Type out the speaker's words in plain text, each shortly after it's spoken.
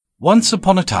Once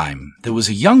upon a time, there was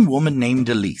a young woman named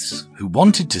Elise who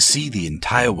wanted to see the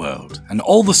entire world and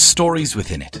all the stories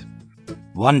within it.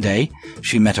 One day,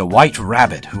 she met a white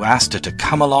rabbit who asked her to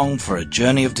come along for a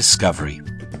journey of discovery.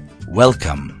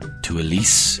 Welcome to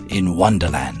Elise in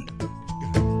Wonderland.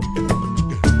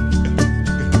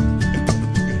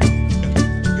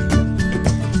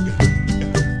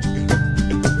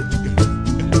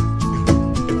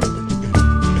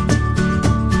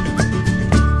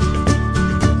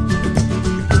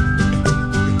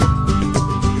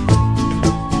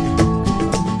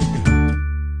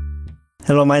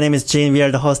 Hello, my name is Jane. We are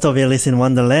the host of Alice in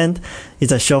Wonderland.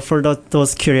 It's a show for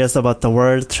those curious about the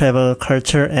world, travel,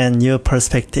 culture, and new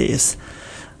perspectives.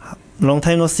 Long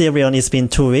time no see, everyone. It's been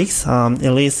 2 weeks.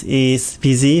 Elise is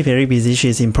busy, very busy.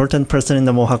 She's an important person in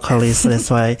the Mohawk College, so that's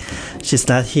why she's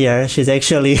not here. She's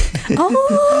actually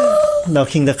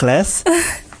knocking the class.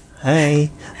 Hi.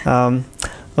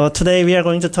 Well, today we are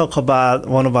going to talk about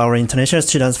one of our international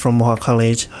students from Mohawk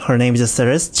College. Her name is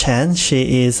Ceres Chen.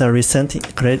 She is a recent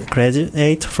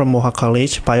graduate from Mohawk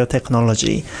College,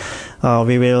 biotechnology.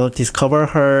 We will discover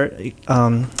her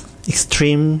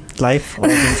extreme life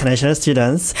of international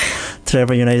students,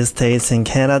 travel United States and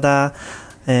Canada.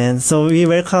 And so we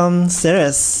welcome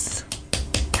Ceres.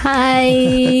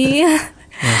 Hi.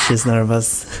 Yeah, she's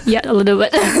nervous. Yeah, a little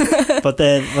bit. But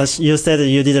then you said that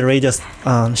you did a radio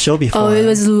show before. Oh, it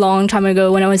was a long time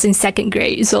ago when I was in second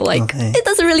grade. So It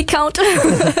doesn't really count.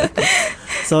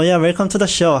 So yeah, welcome to the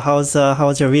show.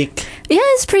 How's your week? Yeah,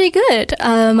 it's pretty good.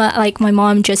 My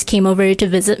mom just came over to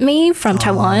visit me from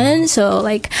Taiwan. So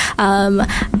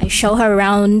I show her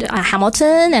around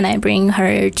Hamilton and I bring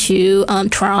her to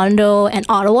Toronto and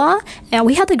Ottawa. And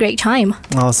we had a great time.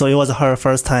 Oh, so it was her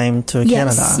first time to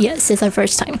Canada. Yes, it's her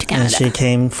first time to Canada. And she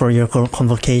came for your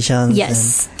convocation.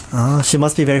 Yes. And, she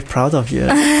must be very proud of you.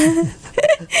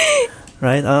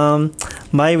 Right.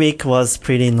 My week was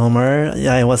pretty normal.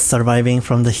 I was surviving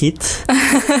from the heat.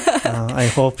 I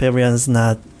hope everyone's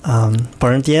not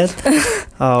burned yet.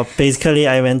 Basically,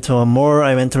 I went to a mall.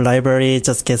 I went to library,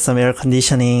 just get some air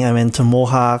conditioning. I went to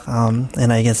Mohawk,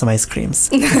 and I get some ice creams.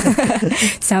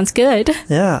 Sounds good.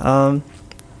 Yeah.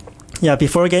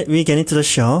 Before we get into the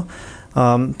show,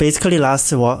 basically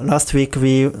last week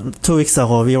 2 weeks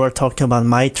ago, we were talking about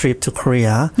my trip to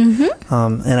Korea. Mm-hmm.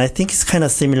 And I think it's kind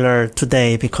of similar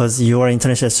today because you are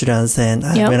international students. And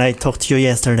when I talked to you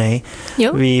yesterday,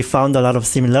 we found a lot of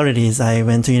similarities. I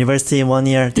went to university 1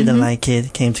 year, didn't like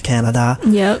it, came to Canada.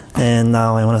 Yep. And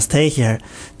now I want to stay here.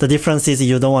 The difference is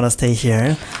you don't want to stay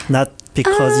here. Not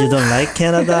because you don't like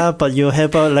Canada, but you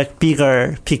have a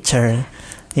bigger picture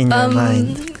in your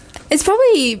mind. It's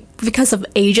probably because of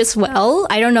age as well.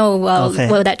 I don't know,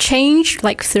 will that change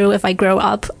through if I grow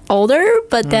up older?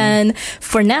 But then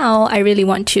for now, I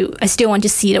still want to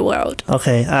see the world.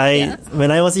 Okay. When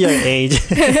I was your age,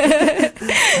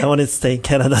 I wanted to stay in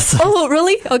Canada. So oh,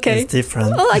 really? Okay. It's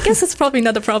different. Well, I guess it's probably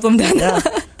not a problem then. Yeah.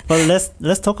 But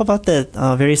let's talk about that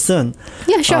very soon.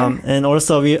 Yeah, sure. And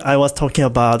also I was talking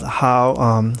about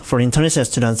how for international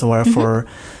students or for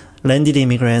landed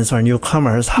immigrants or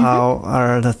newcomers, how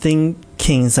are the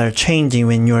thinkings are changing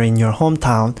when you're in your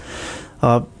hometown.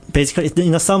 Basically,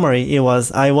 in a summary,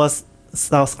 I was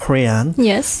South Korean.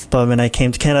 Yes. But when I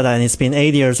came to Canada, and it's been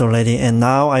 8 years already, and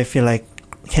now I feel like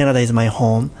Canada is my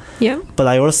home. Yeah. But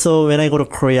I also, when I go to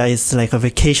Korea, it's like a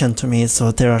vacation to me.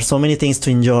 So there are so many things to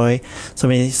enjoy, so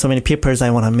many people I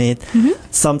want to meet. Mm-hmm.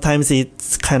 Sometimes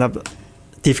it's kind of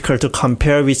difficult to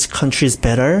compare which country is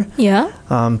better. Yeah.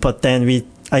 But then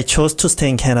I chose to stay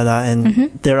in Canada, and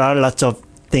there are lots of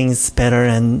things better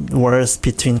and worse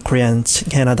between Korea and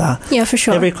Canada. Yeah, for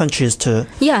sure. Every country is too.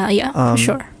 Yeah, for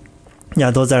sure. Yeah,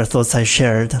 those are thoughts I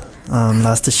shared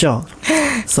last show.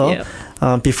 So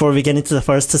before we get into the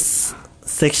first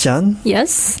section,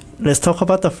 yes, let's talk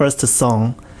about the first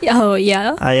song. Oh,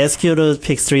 yeah. I asked you to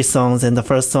pick 3 songs, and the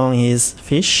first song is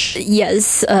Fish.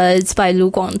 Yes, it's by Lu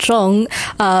Guangzhong.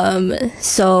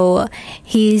 So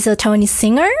he's a Taiwanese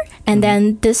singer, and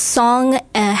then this song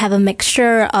have a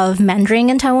mixture of Mandarin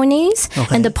and Taiwanese,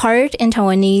 and the part in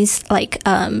Taiwanese,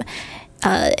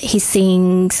 he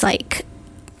sings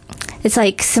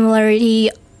it's similarity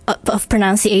of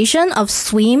pronunciation of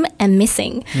swim and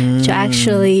missing. So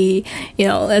actually,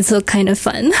 it's kind of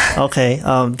fun. Okay.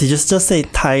 Did you just say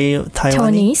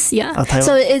Taiwanese? Yeah.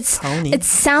 So it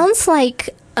sounds like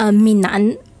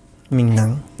Minnan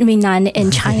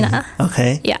in China.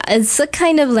 Okay. Yeah, it's a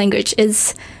kind of language.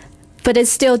 But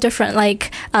it's still different.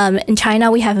 In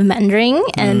China, we have Mandarin,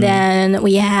 and then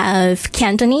we have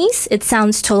Cantonese. It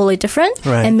sounds totally different.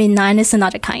 Right. And Minnan is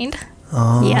another kind.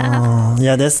 Oh, Yeah.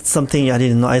 yeah, that's something I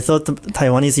didn't know. I thought the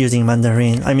Taiwan is using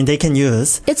Mandarin. I mean, they can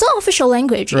use, It's an official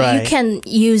language. Right. You can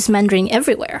use Mandarin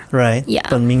everywhere. right? Yeah.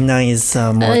 But Mingnang is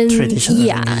more traditional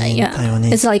Yeah, than using yeah.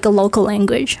 Taiwanese. It's like a local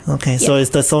language. Okay, so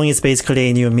it's the song is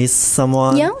basically you miss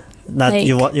someone. Yeah. Not Like-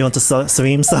 you want to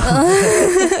swim song.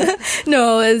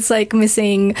 No, it's like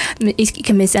missing. You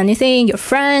can miss anything: your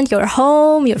friend, your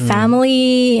home, your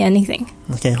family, anything.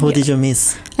 Okay, who did you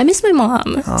miss? I miss my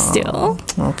mom still.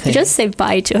 Okay. I just say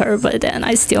bye to her, but then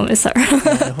I still miss her.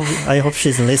 I hope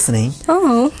she's listening.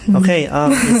 Oh, Okay,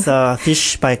 it's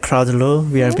Fish by Crowd Lu.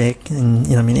 We are back in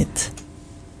a minute.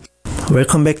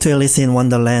 Welcome back to Alice in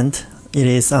Wonderland. It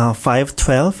is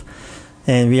 5:12,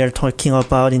 and we are talking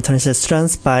about international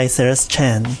students by Ceres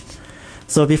Chen.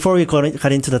 So before we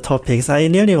got into the topics, I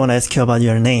really want to ask you about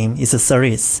your name. It's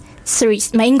Ceres.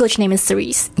 Ceres. My English name is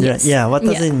Ceres. Yes. Yeah, what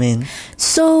does it mean?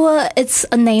 So it's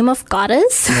a name of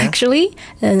goddess, actually.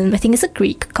 I think it's a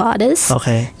Greek goddess.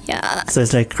 Okay. Yeah. So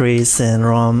it's like Greece and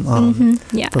Rome,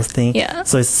 Yeah. those things. Yeah.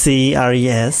 So it's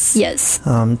Ceres. Yes.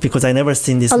 Because I never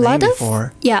seen this name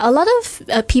before. A lot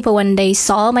of people, when they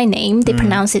saw my name, they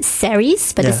pronounce it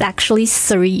Ceres, but it's actually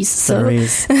Ceres. So,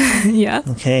 Ceres. yeah.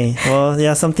 Okay. Well,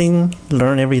 yeah, something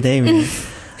learn every day. Really.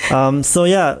 So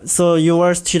you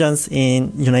were students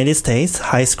in United States,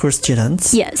 high school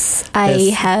students. Yes, I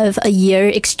have a year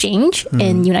exchange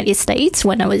in United States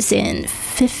when I was in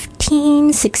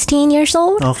 15, 16 years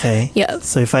old. Okay. Yeah.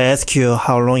 So if I ask you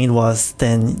how long it was,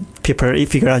 then people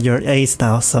figure out your age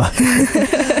now. So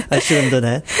I shouldn't do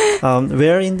that.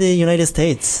 Where in the United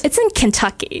States? It's in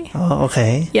Kentucky. Oh,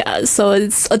 okay. Yeah, so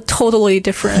it's a totally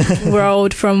different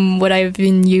world from what I've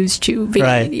been used to being.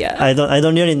 Right. Yeah. I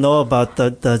don't really know about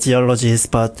the geologies,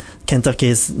 but Kentucky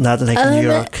is not like New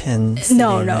York and city,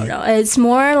 No. It's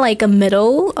more like a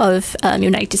middle of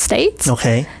United States.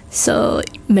 Okay. So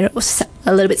middle,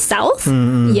 a little bit south.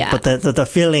 Yeah. But the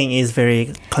feeling is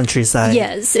very countryside.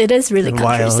 Yes, it is really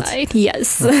Wild. countryside.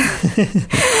 Yes.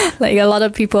 Like a lot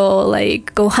of people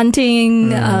like go hunting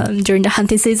during the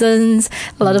hunting seasons.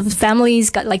 A lot of families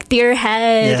got like deer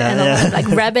head and a lot of like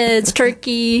rabbits,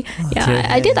 turkey. Yeah,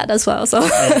 I did that as well. So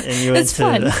And you went it's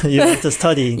fun. You went to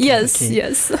study in Yes, Kentucky.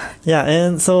 yes. Yeah,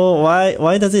 and so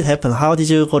why does it happen? How did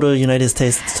you go to United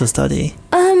States to study?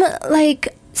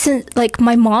 Since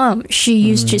my mom, she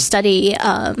used to study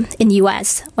in the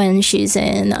U.S. when she's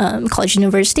in college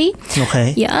university.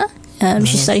 Okay. Yeah.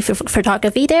 She studied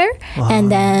photography there, and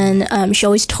then she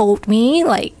always told me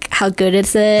like how good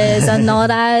it is and all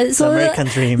that. So American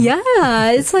dream.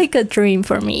 Yeah, it's like a dream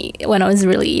for me when I was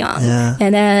really young. Yeah.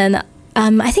 And then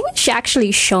I think she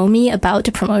actually showed me about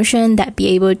the promotion that be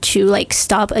able to like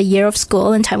stop a year of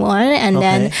school in Taiwan, and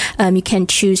then you can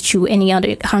choose to any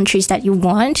other countries that you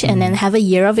want, and then have a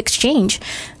year of exchange.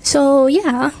 So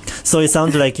yeah. So it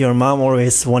sounds like your mom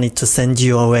always wanted to send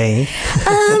you away.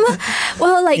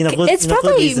 Well, like it's in a good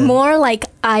probably reason. more like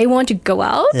I want to go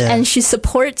out, Yeah. and she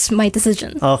supports my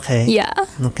decision. Okay. Yeah.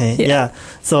 Okay. Yeah. Yeah.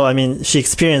 So I mean, she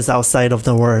experienced outside of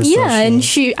the world. Yeah, so and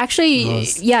she actually,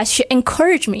 knows. she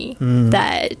encouraged me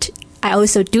that I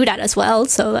also do that as well.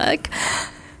 So like,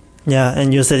 Yeah,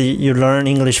 and you said you learn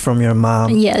English from your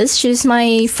mom. yes, she's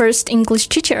my first English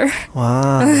teacher.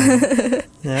 Wow.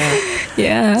 Yeah.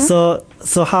 Yeah.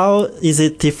 So how is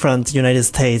it different United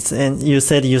States? And you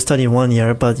said you studied 1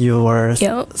 year, but you were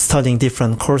Yeah. studying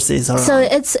different courses around. So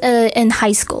it's in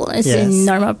high school. It's Yes. in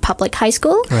normal public high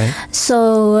school. Right.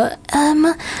 So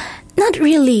not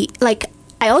really like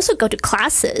I also go to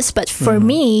classes, but for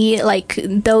me, like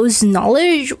those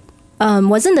knowledge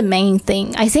wasn't the main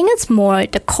thing. I think it's more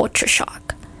the culture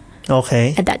shock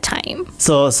Okay. at that time.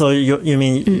 So you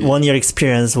mean 1 year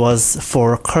experience was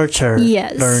for culture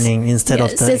Yes. learning instead of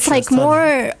Yes, the it's actual like study?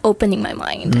 more opening my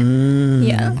mind.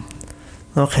 Yeah.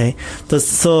 Okay.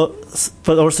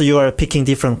 But also you are picking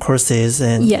different courses,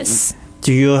 and Yes.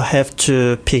 do you have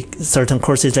to pick certain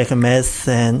courses like math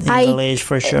and English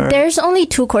for sure? There's only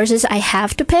 2 courses I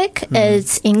have to pick.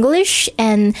 It's English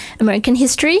and American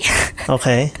history.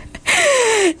 Okay.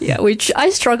 Yeah, which I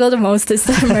struggle the most is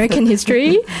the American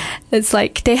history. It's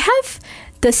like they have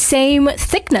the same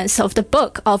thickness of the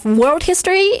book of world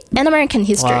history and American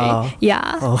history. Wow.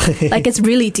 Yeah. Okay. Like it's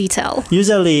really detailed.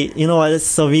 Usually, you know what,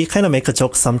 so we kind of make a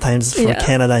joke sometimes for Yeah.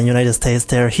 Canada and United States,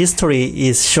 their history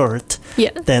is short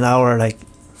Yeah. than our like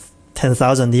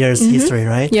 10,000 years history,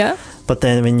 right? Yeah. But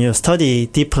then when you study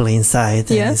deeply inside,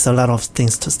 then Yeah. it's a lot of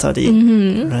things to study,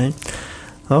 right?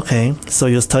 Okay, so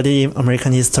you study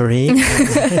American history,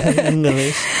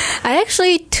 English. I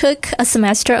actually took a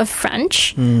semester of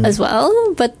French as well,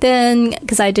 but then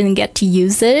because I didn't get to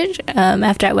use it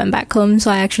after I went back home, so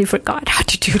I actually forgot how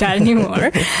to do that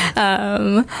anymore.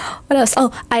 What else?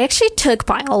 Oh, I actually took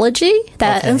biology.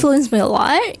 That influenced me a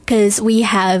lot because we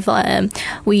have a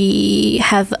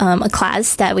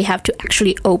class that we have to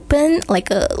actually open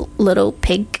like a little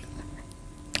pig.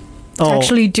 To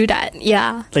actually do that,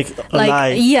 yeah. Like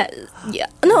alive? Yeah.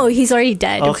 No, he's already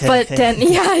dead. Then,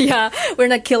 we're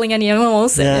not killing any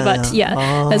animals.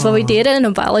 That's what we did in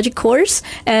a biology course.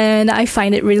 And I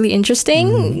find it really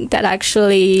interesting that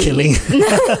actually... Killing?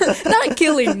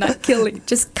 Not killing.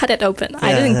 Just cut it open.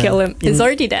 I didn't kill him. He's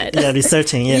already dead. Yeah,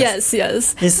 researching, yes.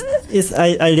 Yes.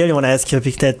 I really want to ask you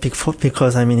that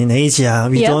because, I mean, in Asia,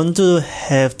 we don't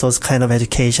have those kind of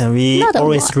education. We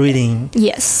always reading.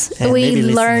 Yes. We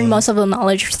learn most of the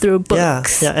knowledge through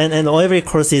books. Yeah. And every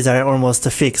courses are almost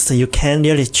fixed. So you can't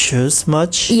really choose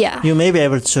much. Yeah. You may be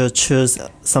able to choose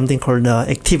something called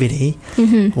activity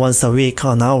once a week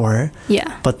or an hour.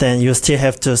 Yeah. But then you still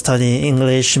have to study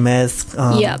English, math.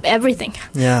 Everything.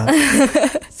 Yeah.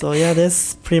 So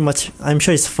that's pretty much, I'm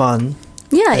sure it's fun.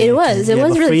 Yeah, it was. It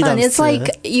was really fun. It's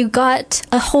like you got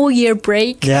a whole year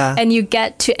break and you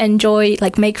get to enjoy,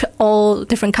 like make all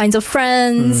different kinds of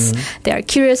friends. They are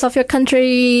curious of your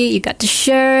country. You got to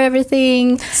share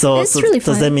everything. So it's really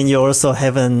fun. Does that mean you also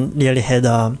haven't really had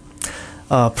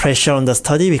pressure on the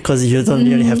study because you don't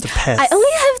really have to pass? I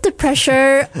only have the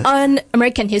pressure on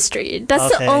American history.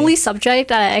 That's the only subject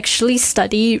that I actually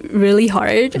study really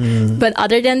hard. But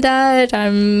other than that,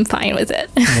 I'm fine with it.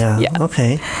 Yeah.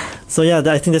 Okay. So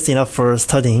I think that's enough for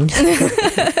studying.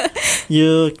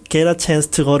 You get a chance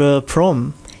to go to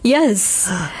prom. Yes.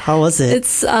 How was it?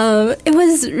 It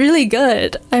was really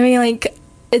good. I mean, like,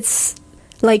 it's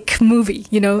like movie,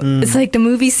 It's like the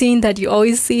movie scene that you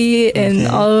always see in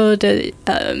all the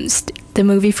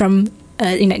movie from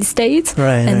United States.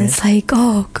 Right. And it's like,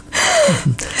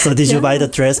 So did you buy the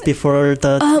dress before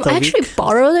the I actually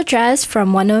borrowed a dress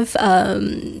from one of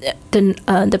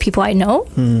the people I know.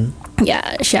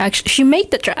 Yeah, she made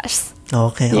the dress.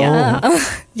 Okay. Yeah.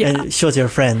 Yeah. And she was your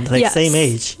friend, like same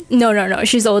age? No.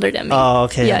 She's older than me. Oh,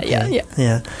 okay.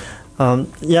 Yeah.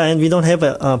 And we don't have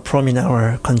a prom in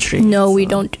our country. No, we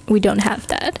don't have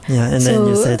that. Yeah, and then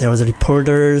you said there was a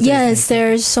reporter. Yes,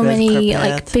 there's so many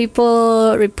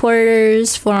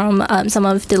reporters from some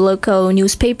of the local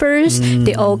newspapers.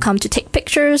 They all come to take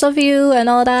pictures of you and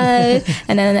all that.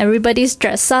 And then everybody's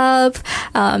dressed up.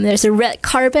 There's a red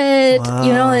carpet.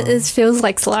 Wow. It feels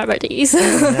like celebrities.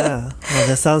 Yeah, well,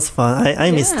 that sounds fun.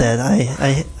 I miss that.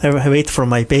 I wait for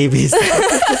my babies.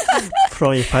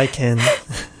 Prom if I can.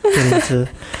 Get into.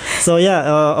 So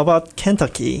about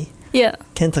Kentucky. Yeah.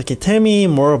 Kentucky. Tell me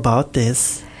more about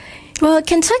this. Well,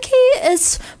 Kentucky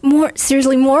is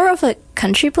more of a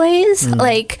country place.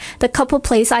 Like the couple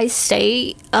places I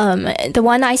stay, the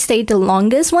one I stayed the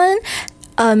longest one,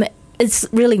 it's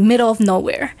really middle of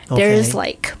nowhere. Okay. There's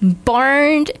like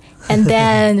barn and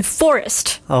then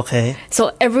forest. Okay.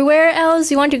 So everywhere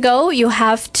else you want to go, you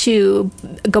have to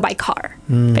go by car.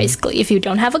 Basically, if you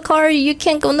don't have a car, you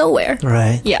can't go nowhere.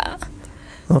 Right. Yeah.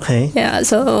 Okay. Yeah.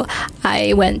 So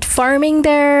I went farming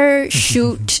there,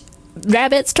 shoot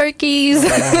rabbits, turkeys,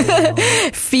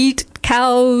 feed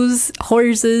cows,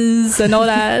 horses, and all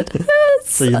that.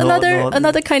 It's so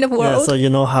another kind of world. Yeah, so you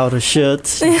know how to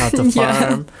shoot, how to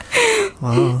farm.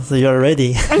 Wow, so you're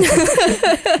ready.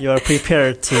 You are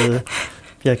prepared to.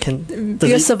 Yeah,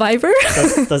 be a survivor.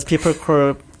 Does people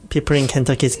call people in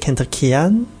Kentucky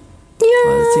Kentuckian?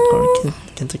 Yeah. Is it called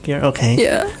Kentucky? Okay.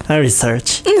 Yeah. I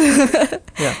research.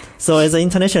 Yeah. So as an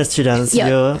international student,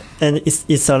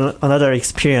 it's another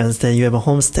experience that you have a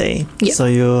homestay. Yeah. So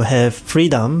you have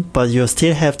freedom, but you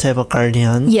still have to have a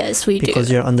guardian. Yes, we do.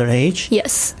 Because you're underage.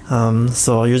 Yes.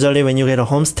 So usually when you get a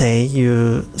homestay,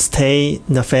 you stay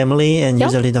in the family, and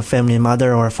usually the family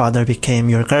mother or father became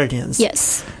your guardians.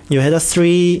 Yes. You had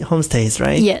 3 homestays,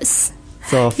 right? Yes.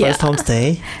 So first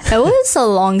homestay. It was a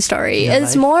long story.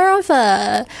 It's more of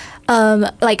a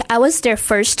I was their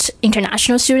first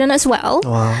international student as well.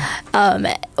 Wow.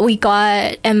 We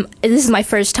got, this is my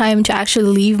first time to actually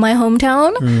leave my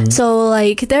hometown. So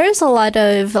there's a lot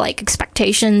of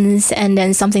expectations, and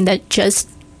then something that just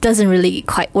doesn't really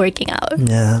quite working out.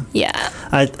 Yeah. Yeah.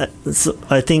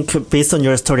 I think based on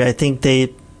your story, I think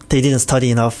they didn't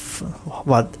study enough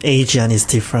what Asian is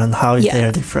different, how they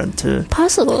are different too.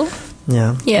 Possible.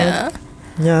 Yeah. Yeah.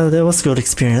 Yeah, that was a good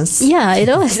experience. Yeah, it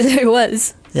was. It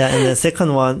was. Yeah, and the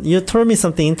second one, you told me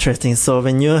something interesting. So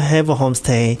when you have a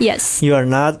homestay, Yes. you are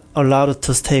not allowed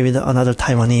to stay with another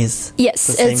Taiwanese. Yes,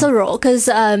 The it's same- a rule because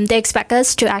they expect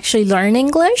us to actually learn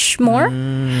English more.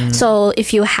 So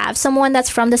if you have someone that's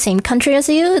from the same country as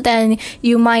you, then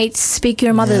you might speak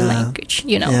your mother Yeah. language,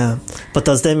 you know. Yeah, but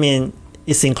does that mean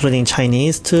it's including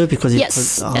Chinese too? Because you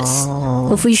Yes, put, yes.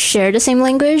 oh. If we share the same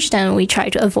language, then we try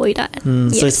to avoid that.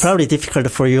 So it's probably difficult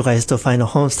for you guys to find a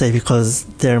homestay because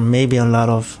there may be a lot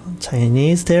of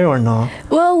Chinese there or no?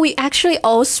 Well, we actually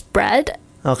all spread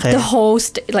Okay. the whole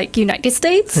United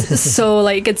States, so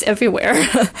like it's everywhere.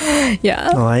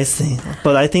 Yeah. Oh, I see.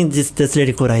 But I think that's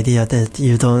really good idea that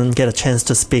you don't get a chance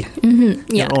to speak Yeah.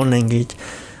 your own language.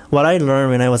 What I learned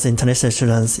when I was international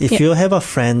students, if Yeah. you have a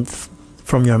friend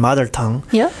from your mother tongue,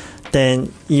 Yeah. then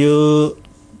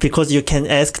because you can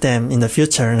ask them in the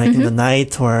future, like in the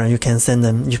night, or you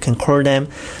can call them,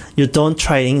 you don't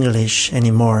try English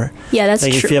anymore. Yeah, that's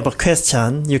Like true. if you have a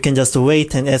question, you can just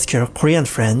wait and ask your Korean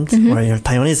friend or your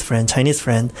Taiwanese friend, Chinese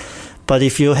friend. But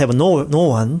if you have no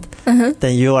one,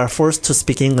 then you are forced to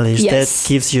speak English. Yes. That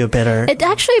gives you a better. It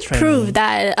actually training. proved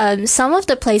that some of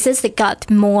the places that got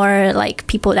more like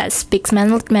people that speaks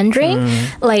Mandarin,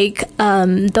 like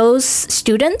those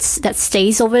students that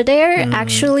stays over there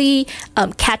actually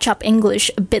catch up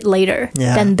English a bit later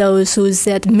Yeah. than those who's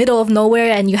at the middle of nowhere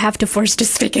and you have to force to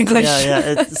speak English.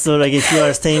 Yeah. So like if you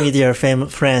are staying with your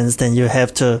friends, then you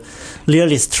have to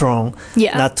really strong,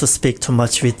 Yeah. not to speak too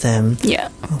much with them. Yeah.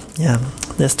 Yeah,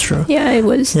 that's true. Yeah, it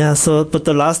was. Yeah. So, but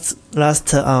the last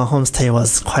homestay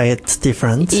was quite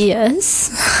different. Yes.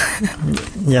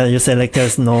 Yeah, you said like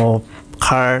there's no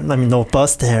no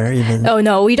bus there even. Oh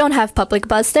no, we don't have public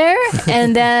bus there,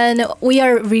 and then we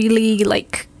are really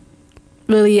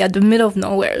at the middle of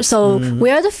nowhere. So we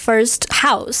are the first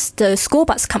house the school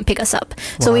bus come pick us up.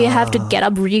 So we have to get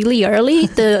up really early.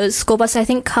 The school bus I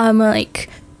think come like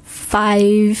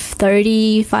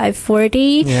 5:30,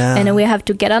 5:40, Yeah. and then we have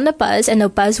to get on the bus, and the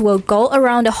bus will go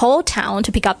around the whole town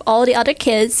to pick up all the other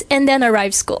kids, and then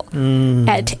arrive school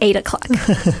at 8 o'clock.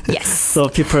 Yes. So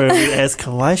people will ask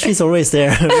why she's always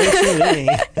there. Where is she living?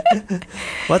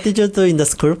 What did you do in the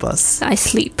school bus? I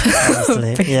sleep.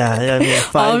 Honestly. Yeah, I mean,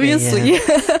 5 Obviously.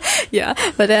 a.m. Yeah.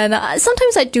 But then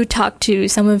sometimes I do talk to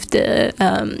some of the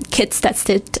kids that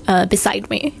sit beside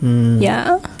me.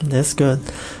 Yeah. That's good.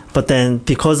 But then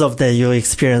because of that, you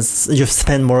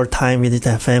spend more time with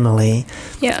the family.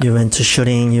 Yeah. You went to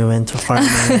shooting, you went to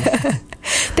farming.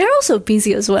 They're also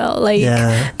busy as well. Like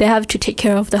Yeah. they have to take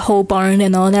care of the whole barn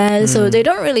and all that. So they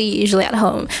don't really usually at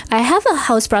home. I have a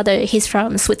house brother. He's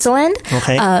from Switzerland.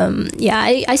 Okay. Yeah,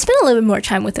 I spend a little bit more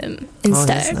time with him instead.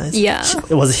 That's nice. Yeah.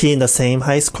 Was he in the same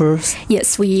high school?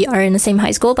 Yes, we are in the same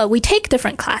high school, but we take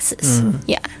different classes.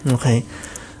 Yeah. Okay.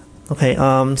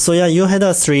 So yeah, you had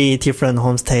 3 different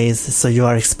homestays, so you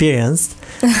are experienced.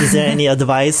 Is there any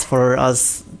advice for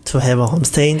us to have a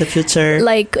homestay in the future?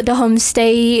 Like the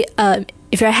homestay,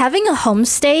 if you're having a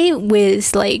homestay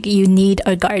with like you need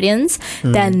a guardians,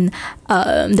 then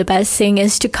the best thing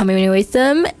is to communicate with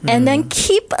them and then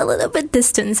keep a little bit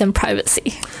distance and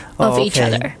privacy of each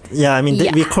other. Yeah, I mean,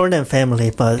 Yeah. we call them family,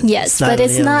 but Yes, but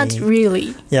it's not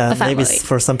really Yeah, a family. maybe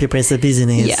for some people it's a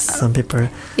business. Yeah. Some people.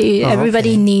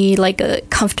 Everybody okay. need like a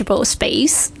comfortable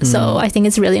space, so I think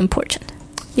it's really important.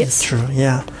 That's true.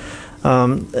 Yeah.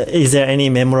 Is there any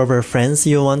memorable friends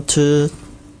you want to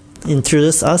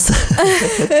introduce us?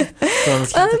 From My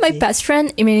Kentucky? best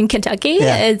friend, I mean in Kentucky,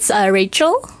 Yeah. it's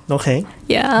Rachel. Okay.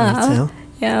 Yeah. Me too.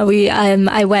 Yeah,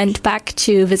 I went back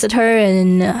to visit her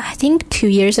in I think 2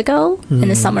 years ago in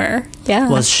the summer. Yeah.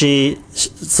 Was she?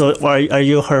 So are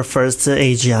you her first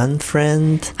Asian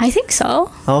friend? I think so.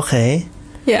 Okay.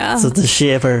 Yeah. So does she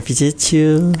ever visit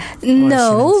you?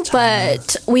 No, Or she went to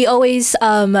but we always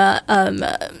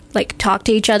like talk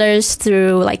to each other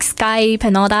through like Skype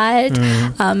and all that.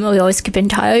 We always keep in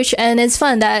touch, and it's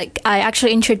fun that I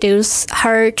actually introduce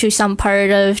her to some part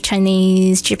of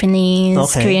Chinese, Japanese,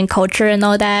 Okay. Korean culture and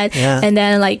all that. Yeah. And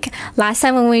then like last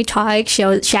time when we talked, she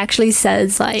actually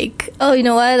says like, "Oh, you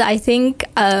know what? I think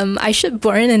I should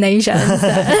born in Asia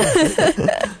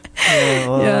instead." Yeah,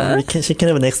 well, Yeah. she can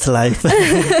have a next life.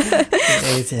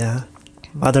 Yeah.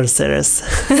 Mother Ceres.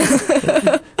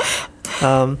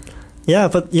 Yeah,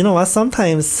 but you know what?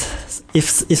 Sometimes if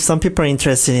some people are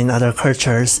interested in other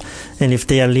cultures and if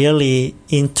they are really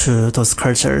into those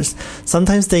cultures,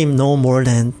 sometimes they know more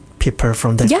than people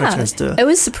from that cultures do. I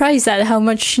was surprised at how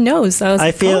much she knows.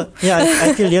 I feel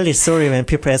really sorry when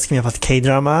people ask me about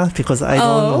K-drama because I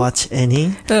don't watch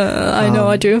any. I know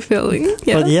what you're feeling.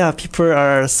 Yeah. But yeah, people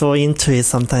are so into it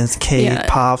sometimes,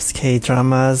 K-pops,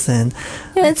 K-dramas, and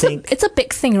it's a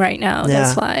big thing right now.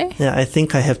 That's why. Yeah, I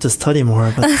think I have to study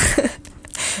more, but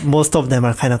most of them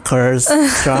are kind of girls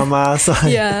drama, so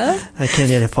I can't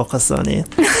really focus on it.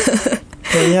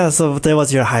 So that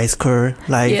was your high school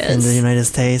life in the United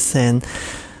States,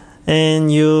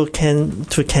 and you came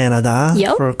to Canada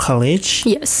for college.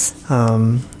 Yes.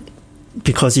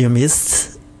 Because you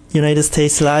missed United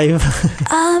States life.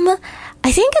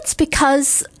 I think it's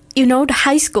because the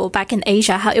high school back in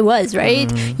Asia, how it was,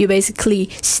 right? You basically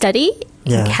study.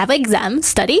 Have an exam,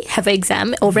 study, have an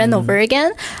exam over and over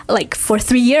again, like for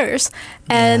 3 years.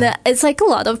 And it's like a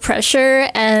lot of pressure,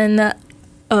 and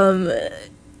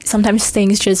sometimes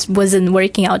things just wasn't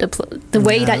working out the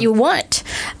way that you want.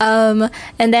 And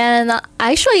then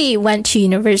I actually went to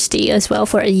university as well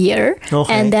for a year.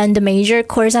 Okay. And then the major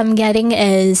course I'm getting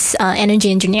is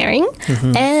energy engineering.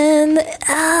 And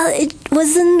it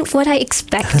wasn't what I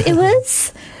expected it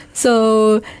was.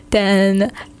 So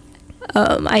then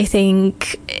I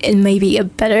think it may be a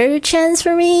better chance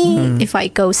for me if I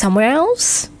go somewhere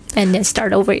else and then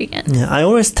start over again. Yeah, I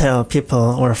always tell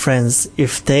people or friends,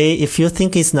 if you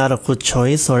think it's not a good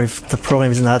choice or if the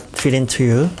program is not fitting to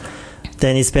you,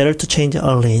 then it's better to change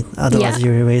otherwise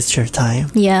you will waste your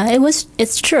time. Yeah,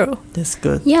 it's true. That's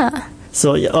good. Yeah.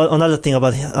 So another thing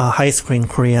about high school in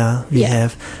Korea, we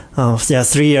have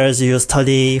 3 years you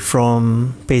study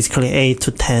from basically 8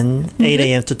 to 10, 8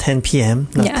 a.m. to 10 p.m.,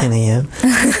 not 10 a.m.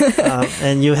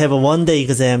 And you have a one-day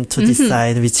exam to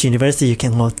decide which university you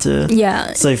can go to.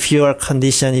 Yeah. So if you are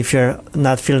conditioned, if you're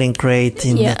not feeling great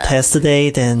in the test day,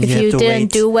 then you have to wait. If you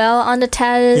didn't do well on the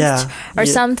test or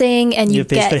something, and you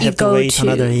have to wait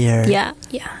another year. Yeah.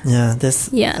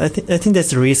 I think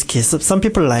that's risky. So some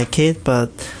people like it,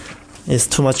 but it's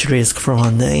too much risk for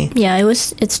one day. Yeah,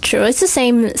 it's true. It's the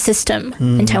same system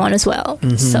in Taiwan as well.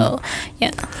 So,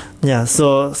 Yeah,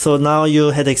 so now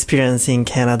you had experience in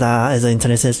Canada as an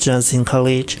international student in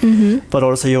college, but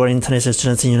also you were international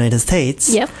students in United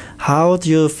States. Yep. How do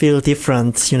you feel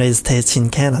different United States in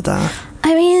Canada?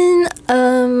 I mean,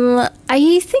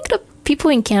 I think the people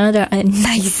in Canada are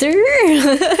nicer.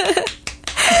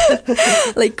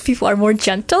 Like, people are more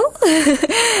gentle.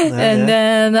 And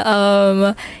then,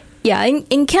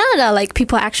 in Canada, like,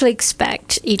 people actually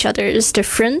expect each other's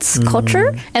different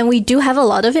culture, and we do have a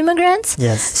lot of immigrants.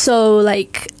 Yes. So,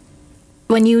 like,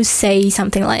 when you say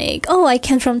something like, "Oh, I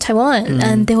came from Taiwan,"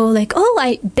 and they will like,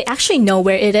 "Oh, they actually know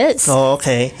where it is." Oh,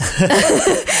 okay.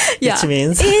 Which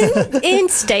means in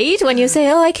state, when you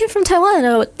say, "Oh, I came from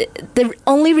Taiwan," the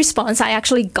only response I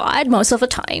actually got most of the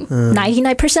time,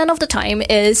 99% of the time,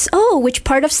 is, "Oh, which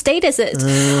part of state is it?"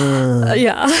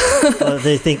 Well,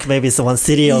 they think maybe it's one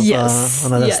city of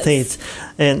another state,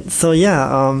 and so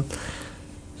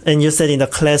and you said in the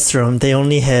classroom, they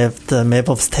only have the map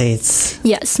of states.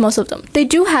 Yes, most of them. They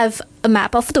do have a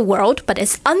map of the world, but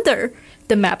it's under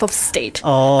the map of state.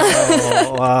 Oh,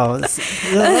 wow. A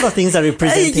lot of things are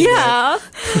representing that.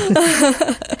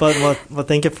 But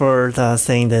thank you for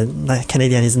saying that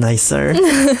Canadian is nicer.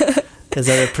 As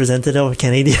a representative of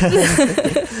Canadian.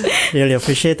 Really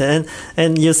appreciate that.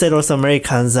 And you said also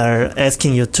Americans are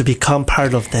asking you to become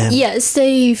part of them. Yes,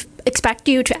 they expect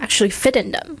you to actually fit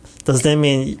in them. Does that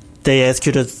mean they ask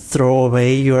you to throw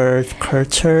away your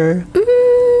culture?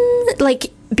 Like,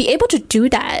 be able to do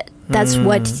that. That's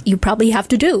what you probably have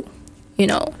to do.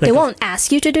 Like they won't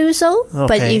ask you to do so,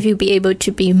 but if you be able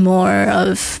to be more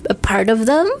of a part of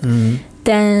them,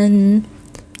 then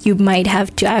you might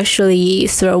have to actually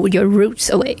throw your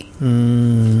roots away.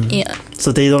 Yeah.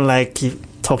 So they don't like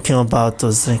talking about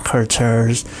those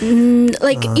cultures?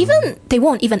 Even, they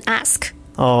won't even ask.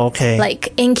 Oh, okay.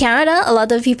 Like in Canada, a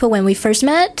lot of people, when we first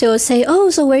met, they will say, "Oh,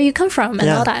 so where you come from?" and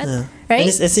all that. Yeah. Right? And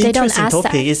it's an interesting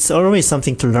topic. That. It's always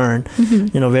something to learn.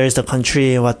 Where is the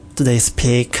country? What do they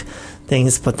speak?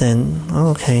 Things. But then,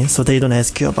 so they don't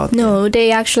ask you about No,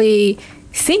 they actually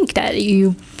think that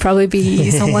you probably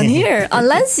be someone here.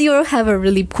 Unless you have a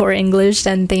really poor English,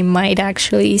 then they might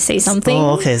actually say something.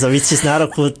 Oh, okay. So which is not a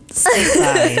good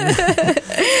sign.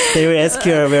 They will ask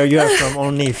you where you are from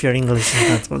only if your English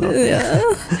is not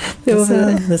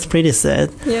good. That's pretty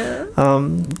sad. Yeah.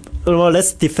 Well,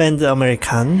 let's defend the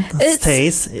American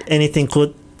states. Anything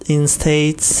good in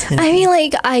states? I mean,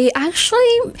 like, I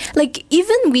actually, like,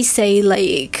 even we say,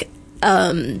 like,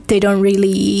 they don't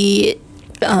really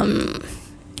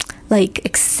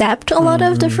accept a lot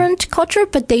of different culture,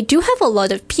 but they do have a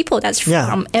lot of people that's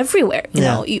from everywhere. You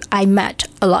know, I met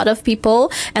a lot of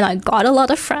people, and I got a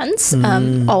lot of friends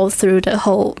all through the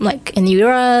whole, like in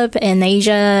Europe, in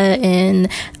Asia, in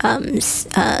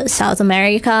South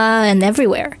America, and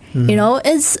everywhere. You know,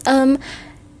 it's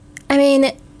I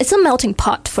mean, it's a melting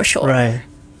pot for sure. Right.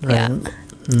 Yeah.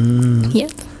 Yeah.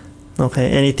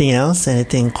 Okay. Anything else?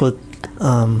 Anything could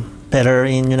better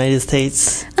in United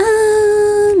States?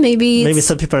 Maybe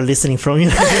some people are listening from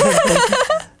United States.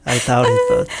 I doubt it,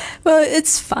 but well,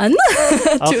 it's fun.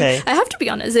 Okay. I have to be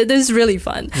honest, it is really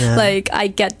fun. Yeah. Like I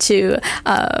get to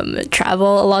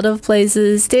travel a lot of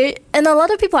places there, and a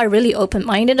lot of people are really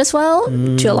open-minded as well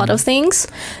to a lot of things.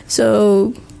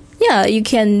 So yeah, you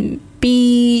can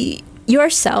be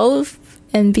yourself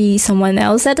and be someone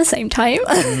else at the same time.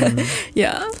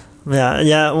 Yeah.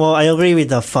 Yeah. Well, I agree with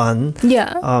the fun.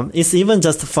 Yeah. It's even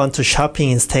just fun to shopping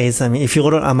in States. I mean, if you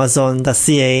go to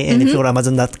Amazon.ca and if you go to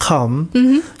Amazon.com,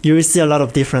 you will see a lot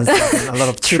of differences, a lot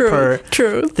of cheaper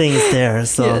True. things there.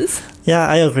 So Yes. yeah,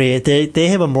 I agree. They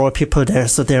have more people there,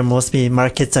 so there must be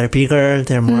markets are bigger.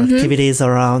 There are more activities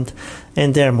around,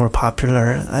 and they're more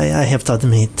popular. I have to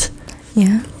admit.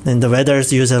 Yeah. And the weather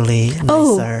is usually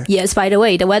nicer. Oh, yes. By the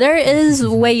way, the weather is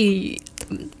way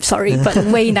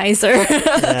nicer.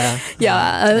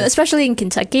 Yeah. Especially in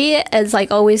Kentucky, it's like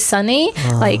always sunny.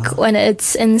 Like when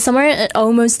it's in summer,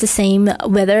 almost the same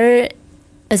weather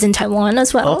as in Taiwan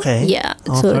as well. Okay. Yeah.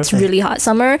 Oh, So it's perfect. really hot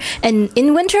summer. And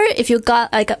in winter, if you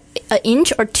got like an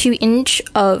inch or 2 inch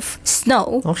of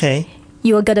snow, Okay.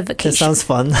 you will get a That vacation. sounds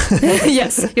fun.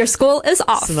 Yes. Your school is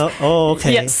off. Oh,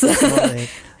 okay. Yes. Right.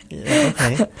 Yeah,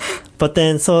 okay. But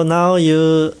then, so now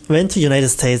you went to United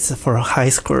States for high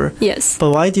school. Yes.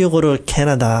 But why do you go to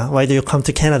Canada? Why do you come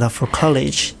to Canada for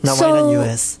college? Why not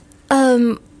US?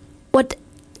 What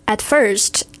at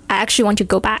first I actually want to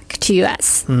go back to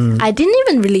US. I didn't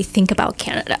even really think about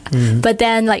Canada. But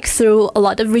then like through a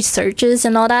lot of researches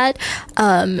and all that,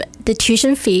 the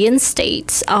tuition fee in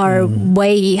States are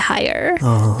way higher.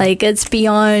 Like it's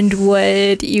beyond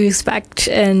what you expect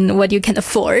and what you can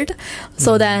afford.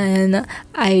 So then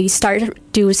I started to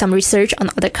do some research on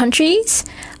other countries.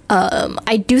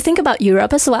 I do think about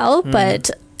Europe as well,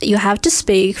 but you have to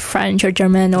speak French or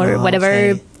German or whatever.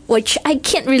 Okay. Which I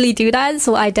can't really do that,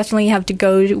 so I definitely have to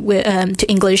go to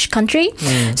English country.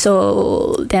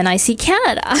 So then I see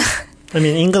Canada. I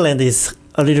mean, England is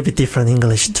a little bit different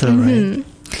English too, right?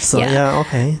 So Yeah.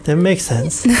 okay, that makes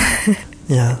sense.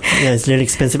 Yeah, it's really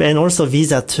expensive, and also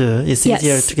visa too. It's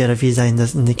easier to get a visa in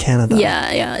the Canada.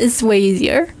 Yeah, it's way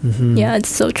easier. Yeah, it's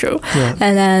so true. Yeah.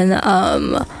 And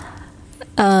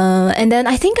then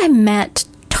I think I met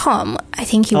Tom. I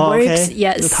think he works. Okay.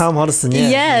 Yes. Tom Hodgson.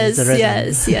 Yeah. He's a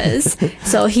resident. Yes.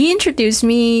 So he introduced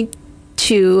me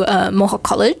to Mohawk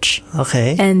College.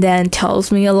 Okay. And then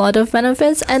tells me a lot of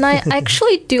benefits. And I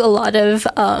actually do a lot of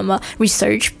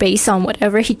research based on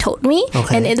whatever he told me.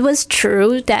 Okay. And it was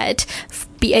true that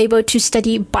be able to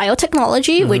study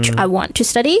biotechnology, which I want to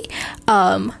study,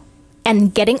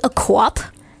 and getting a co-op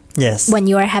Yes. when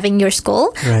you are having your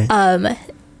school, Right.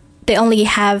 they only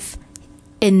have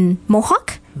in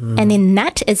Mohawk, and in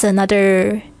NAT, it's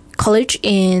another college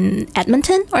in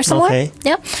Edmonton or somewhere. Okay.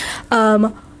 Yeah.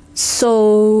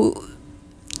 So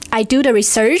I do the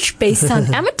research based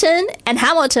on Edmonton and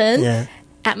Hamilton. Yeah.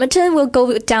 Edmonton will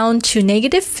go down to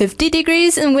negative 50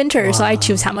 degrees in winter, so I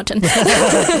choose Hamilton. No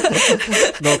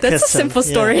That's a question. simple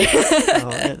story.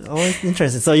 Yeah. It's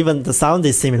interesting. So even the sound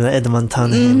is similar,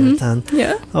 Edmonton and Hamilton.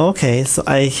 Yeah. Okay, so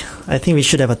I think we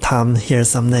should have a Tom here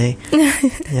someday.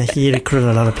 Yeah, he recruited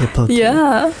a lot of people too.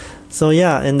 Yeah. So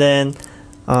yeah, and then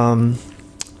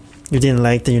you didn't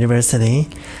like the university.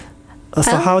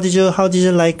 So how did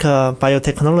you like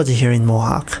biotechnology here in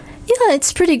Mohawk? Yeah,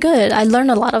 it's pretty good. I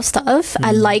learned a lot of stuff.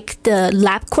 I like the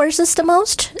lab courses the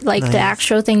most, like the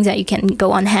actual things that you can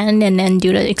go on hand and then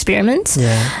do the experiments.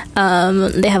 Yeah.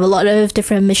 They have a lot of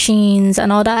different machines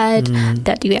and all that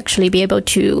that you actually be able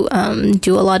to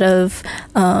do a lot of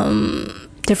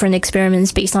different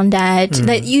experiments based on that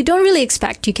that you don't really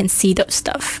expect you can see those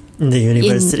stuff In the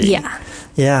university.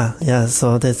 Yeah.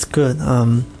 So that's good.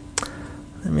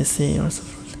 Let me see.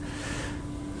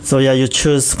 So yeah, you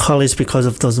choose college because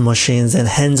of those machines and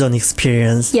hands-on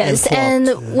experience. Yes, and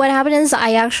what happened is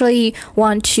I actually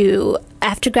want to,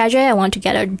 after graduate, I want to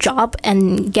get a job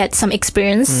and get some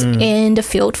experience in the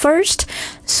field first.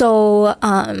 So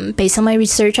based on my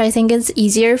research, I think it's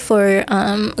easier for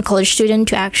a college student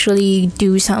to actually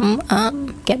do some,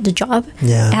 get the job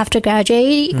after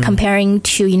graduate comparing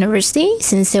to university,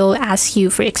 since they'll ask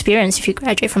you for experience if you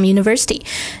graduate from university.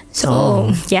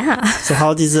 So, yeah. So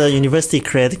how does a university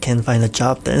grad can find a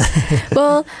job then?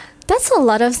 Well, That's a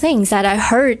lot of things that I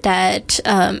heard that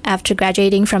after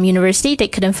graduating from university, they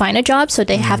couldn't find a job, so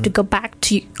they have to go back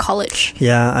to college.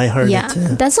 Yeah, I heard it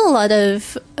too. That's a lot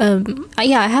of, I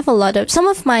have a lot of, some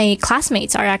of my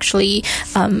classmates are actually...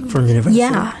 from university?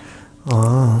 Yeah.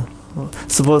 Oh.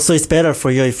 So it's better for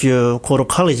you if you go to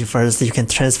college first, you can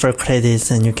transfer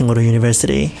credits and you can go to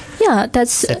university. Yeah,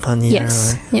 that's... second year.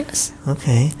 Yes.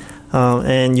 Okay.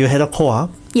 And you had a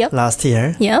co-op last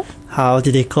year. Yep. How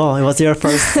did it go? It was your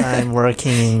first time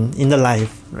working in the lab,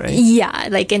 right? Yeah,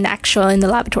 like in the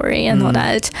laboratory and all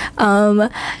that.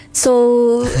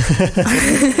 So...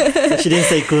 She didn't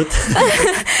say good.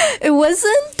 It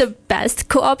wasn't the best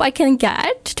co-op I can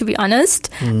get, to be honest.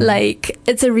 Like,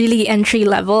 it's a really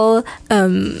entry-level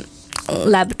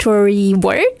laboratory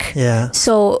work. Yeah.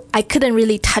 So I couldn't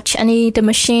really touch any of the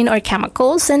machine or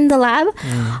chemicals in the lab.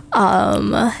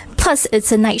 Plus,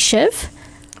 it's a night shift.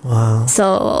 Wow.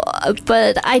 So,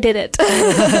 but I did it.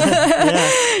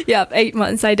 Yeah. 8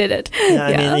 months I did it. Yeah,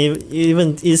 I mean,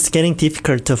 even it's getting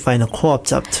difficult to find a co-op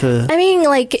job too. I mean,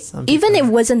 like, even it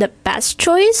wasn't the best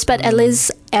choice, but at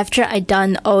least after I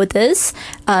done all this,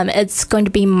 it's going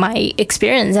to be my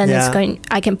experience, and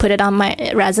I can put it on my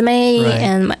resume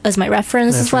and as my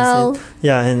reference as well.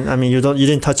 Yeah, and I mean, you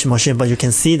didn't touch machine, but you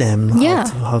can see them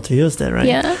how to use that, right?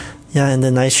 Yeah. Yeah, and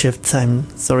the night shift, I'm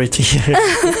sorry to hear.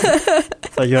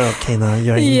 But you're okay now.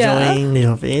 You're enjoying a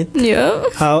little bit. Yeah.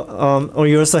 Or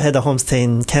you also had a homestay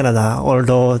in Canada,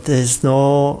 although there's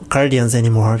no guardians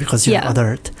anymore because you're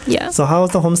adult. Yeah. So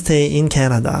how's the homestay in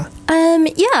Canada?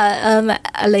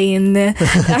 Elaine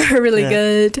are really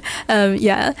good.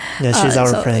 Yeah, she's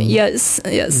our friend. Yes.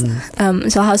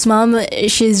 So house mom,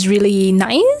 she's really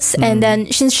nice, and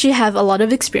then since she have a lot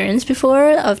of experience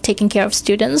before of taking care of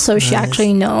students, so she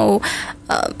actually know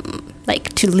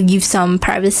like to leave some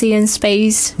privacy and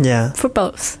space for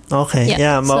both. Okay.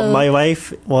 Yeah, my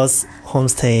wife was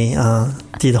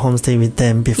did homestay with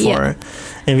them before,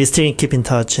 and we still keep in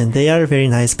touch, and they are very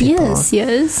nice people.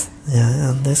 Yes.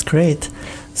 Yeah, that's great.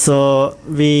 So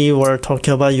we were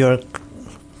talking about your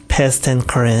past and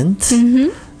current,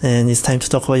 and it's time to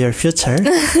talk about your future.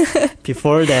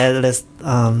 Before that, let's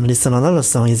listen another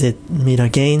song. Is it Meet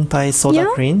Again by Soda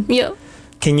Green? Yeah.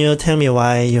 Can you tell me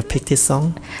why you picked this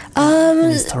song?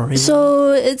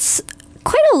 So it's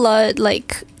quite a lot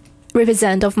like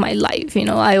represent of my life, you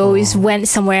know. I always went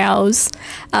somewhere else,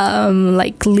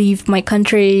 like leave my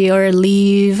country or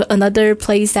leave another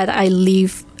place that I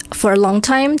live for a long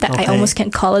time that I almost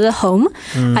can't call it a home.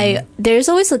 There's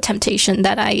always a temptation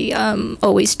that I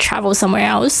always travel somewhere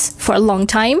else for a long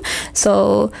time.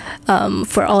 So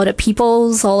for all the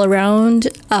peoples all around,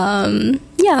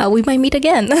 we might meet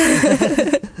again.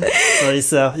 So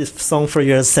it's a song for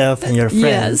yourself and your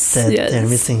friends that they're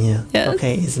missing you. Yes.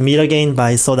 Okay, it's Meet Again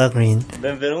by Soda Green.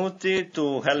 Benvenuti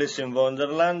to Alice in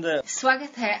Wonderland.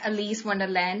 스와게테 Alice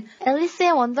Wonderland.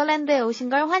 앨리스의 원더랜드에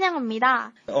오신 걸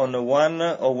환영합니다. On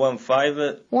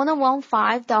 1015.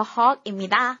 1015 The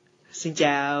Hawk입니다. Xin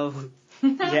chào.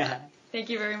 Yeah. Thank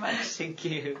you very much. Thank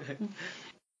you.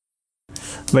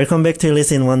 Welcome back to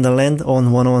Alice in Wonderland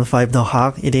on 1015 The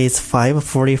Hawk. It is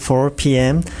 5:44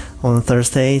 p.m. on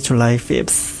Thursday, July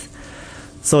 5th.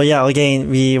 So again,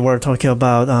 we were talking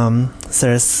about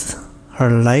Ceres, her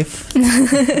life,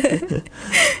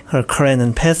 her current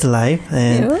and past life,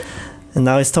 and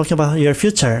now it's talking about your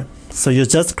future. So you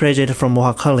just graduated from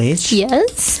Mohawk College.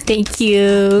 Yes, thank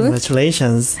you.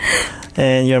 Congratulations.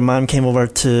 And your mom came over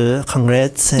to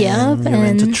congrats, and you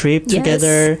went to trip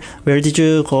together. Where did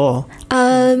you go?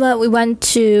 We went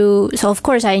to, so of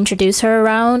course I introduced her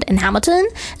around in Hamilton,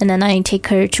 and then I take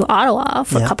her to Ottawa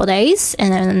for a couple days,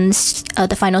 and then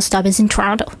the final stop is in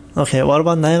Toronto. Okay, what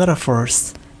about Niagara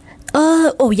Falls?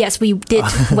 Yes, we did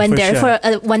went there for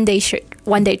a one day trip.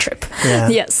 Yeah.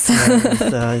 Yes.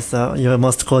 So you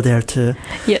must go there too.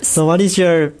 Yes. So what is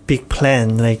your big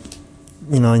plan, like,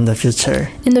 in the future?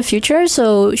 In the future,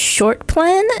 so short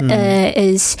plan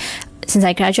is, since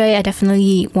I graduate, I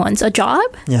definitely want a job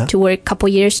to work a couple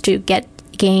years to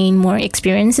gain more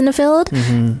experience in the field,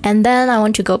 and then I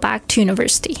want to go back to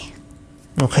university.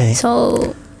 Okay.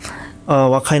 So,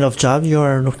 what kind of job you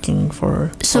are looking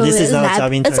for? So this is not a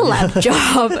job interview. It's a lab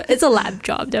job. It's a lab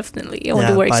job, definitely. I want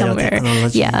to work somewhere.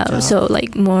 Job. So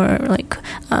like more like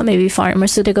maybe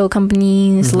pharmaceutical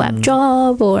companies, lab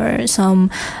job, or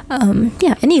some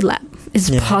any lab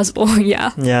is possible.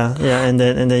 Yeah, and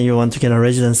then you want to get a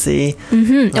residency.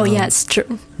 Yes,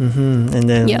 true. And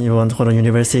then you want to go to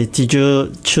university. Did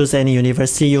you choose any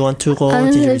university you want to go?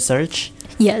 Did you research?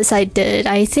 Yes, I did.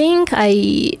 I think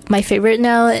my favorite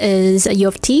now is U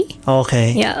of T.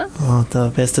 Okay. Yeah. Oh,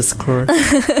 the best school.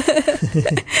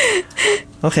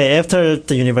 Okay, after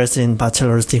the university and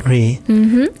bachelor's degree,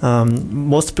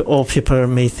 most all people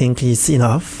may think it's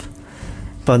enough,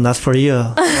 but not for you.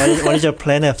 What is your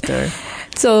plan after?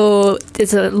 So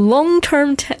it's a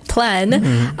long-term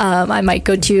plan. I might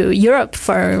go to Europe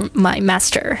for my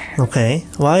master. Okay,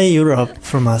 why Europe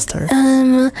for master?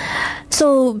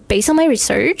 So based on my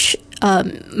research,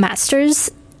 masters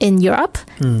in Europe,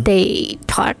 they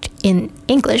taught in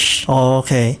English. Oh,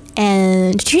 okay.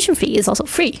 And tuition fee is also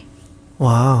free.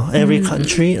 Wow, every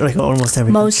country, like almost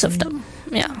every Most country? of them,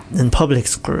 yeah. In public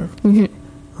school?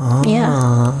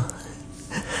 Yeah.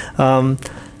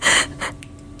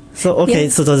 So, okay, Yeah.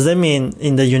 so does that mean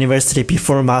in the university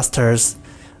before masters,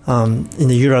 in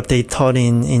the Europe, they taught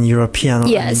in European?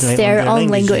 Yes, their own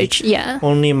language, yeah.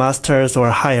 Only masters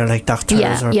or higher, like doctors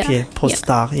Yeah, or yeah,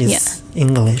 postdoc is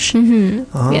English.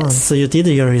 Yes. So you did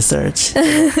your research.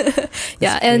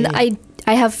 Yeah, and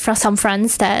I have some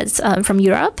friends that's from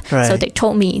Europe, so Right. they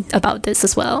told me about this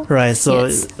as well. Right, so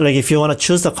Yes. like if you want to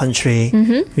choose a country,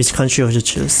 which country would you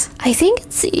choose? I think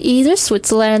it's either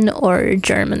Switzerland or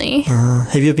Germany.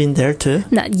 Have you been there too?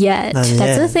 Not yet. Not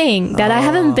That's yet. the thing, that I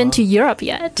haven't been to Europe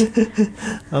yet.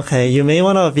 Okay, you may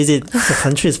want to visit the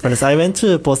countries first. I went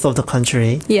to both of the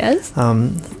country. Yes.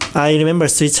 I remember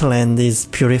Switzerland is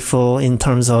beautiful in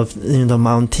terms of the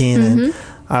mountain and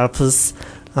Alps.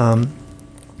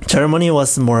 Germany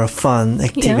was more fun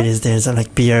activities. There's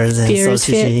like beers and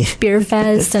sausage. Beer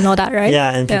fest and all that, right?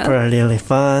 Yeah, and people are really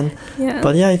fun. Yeah.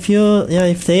 But yeah,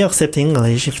 if they accept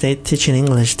English, if they teach in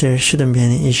English, there shouldn't be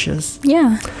any issues.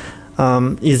 Yeah.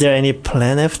 Is there any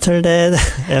plan after that?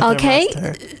 After Okay.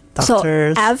 master? So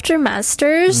Doctors? after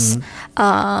masters,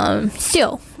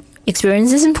 still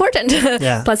experience is important.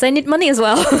 Yeah. Plus, I need money as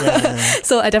well. Yeah.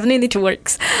 So I definitely need to work.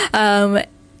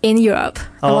 In Europe,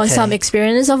 I want Okay. some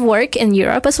experience of work in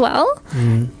Europe as well.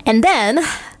 And then,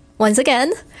 once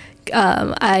again,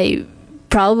 I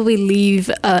probably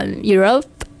leave Europe.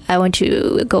 I want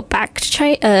to go back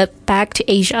to back to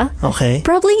Asia. Okay.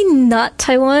 Probably not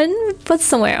Taiwan, but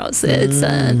somewhere else. It's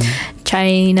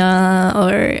China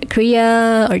or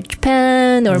Korea or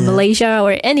Japan or Malaysia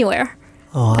or anywhere.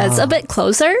 Oh, That's a bit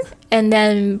closer. And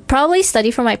then probably study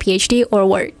for my PhD or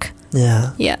work.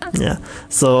 Yeah. Yeah. Yeah.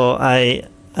 So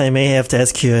I may have to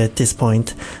ask you at this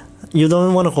point. You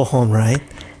don't want to go home, right?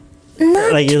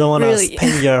 Not Like you don't want to really.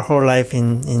 spend your whole life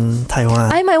in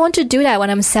Taiwan. I might want to do that when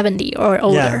I'm 70 or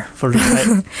older. Yeah, for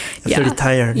retire. Yeah. To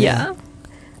retire. Yeah.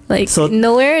 Like, So-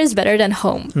 nowhere is better than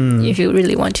home if you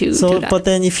really want to So, do that. but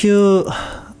then if you,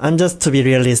 I'm just to be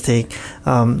realistic,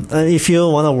 if you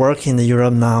want to work in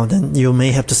Europe now, then you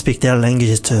may have to speak their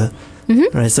languages too,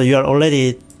 right? So you are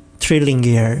already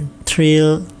trilingual.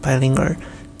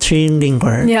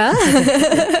 Yeah.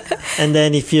 And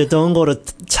then if you don't go to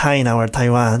China or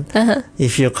Taiwan,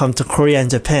 if you come to Korea and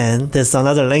Japan, there's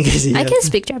another language. I can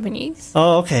speak Japanese.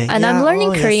 Oh, okay. And I'm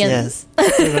learning Korean. Yes.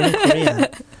 You're learning Korean.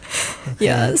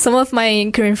 Yeah. Some of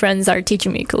my Korean friends are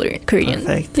teaching me Korean.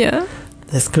 Perfect. Yeah.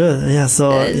 That's good. Yeah,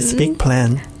 so it's a big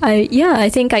plan. I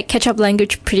think I catch up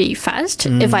language pretty fast.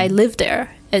 If I live there,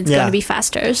 it's Yeah. going to be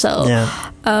faster. So Yeah.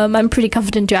 I'm pretty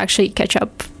confident to actually catch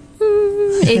up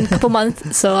in a couple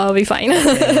months. So I'll be fine.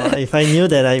 If I knew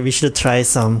that, we should try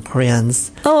some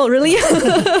Koreans. Oh, really?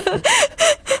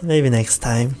 Maybe next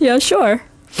time. Yeah, sure.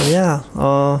 So yeah,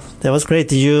 that was great.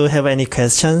 Do you have any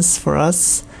questions for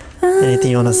us?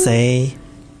 Anything you want to say?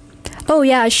 Oh,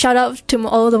 yeah. Shout out to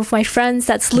all of my friends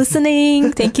that's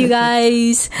listening. Thank you,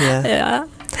 guys. Yeah.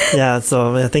 Yeah,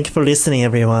 so thank you for listening,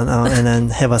 everyone. And then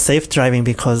have a safe driving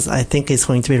because I think it's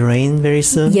going to be rain very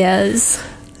soon. Yes.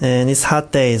 And it's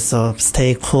hot day, so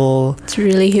stay cool. It's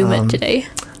really humid today.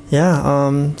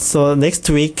 Yeah, so next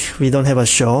week we don't have a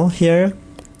show here.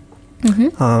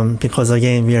 Because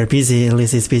again, we are busy,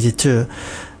 Liz is busy too.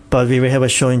 But we will have a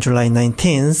show in July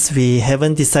 19th. We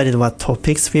haven't decided what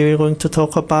topics we are going to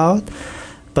talk about.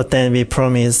 But then we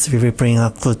promise we will bring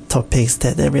up good topics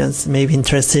that everyone's maybe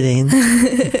interested in.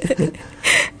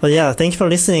 But yeah, thank you for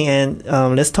listening. And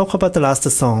let's talk about the last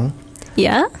song.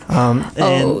 Yeah?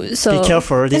 And so be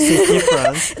careful, this is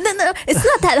different. No, it's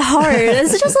not that hard.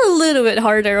 It's just a little bit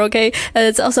harder, okay?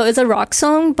 It's a rock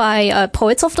song by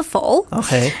Poets of the Fall.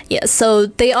 Okay. Yeah, so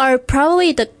they are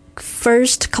probably the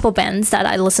first couple bands that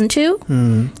I listened to.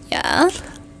 Yeah.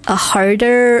 A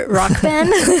harder rock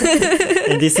band.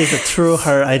 And this is a true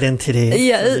her identity.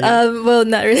 Yeah, well,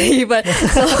 not really, but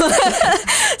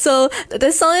so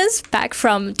this song is back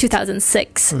from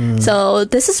 2006. So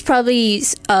this is probably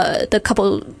the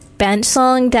couple band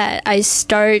song that I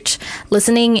start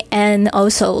listening, and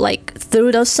also like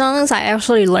through those songs I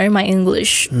actually learn my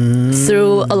English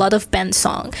through a lot of band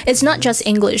song. It's not just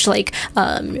English, like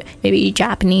maybe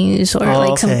Japanese or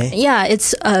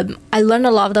it's I learn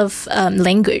a lot of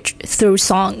language through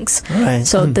songs. Right.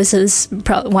 So this is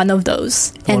one of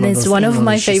those, and it's one of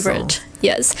my favorite.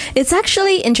 Yes, it's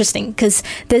actually interesting because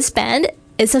this band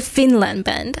is a Finland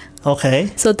band. Okay.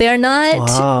 So they're not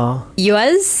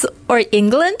US or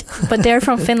England, but they're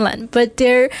from Finland. But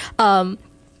their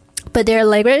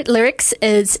lyrics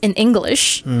is in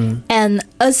English, and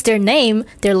as their name,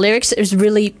 their lyrics is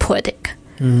really poetic.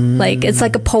 Like it's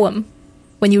like a poem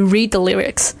when you read the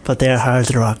lyrics. But they're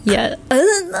hard rock. Yeah.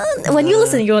 When you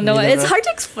listen, you'll know. It's hard to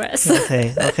express.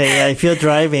 Okay. Yeah, if you're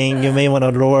driving, you may want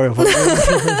to lower.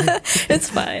 It's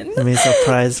fine. You may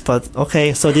surprise, but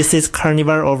okay. So this is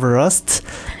Carnival of Rust,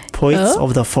 Poets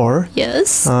of the Fall.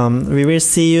 Yes. We will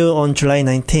see you on July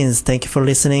 19th. Thank you for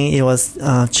listening. It was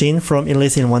Jin from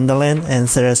Alice in Wonderland and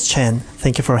Ceres Chen.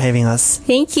 Thank you for having us.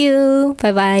 Thank you.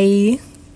 Bye-bye.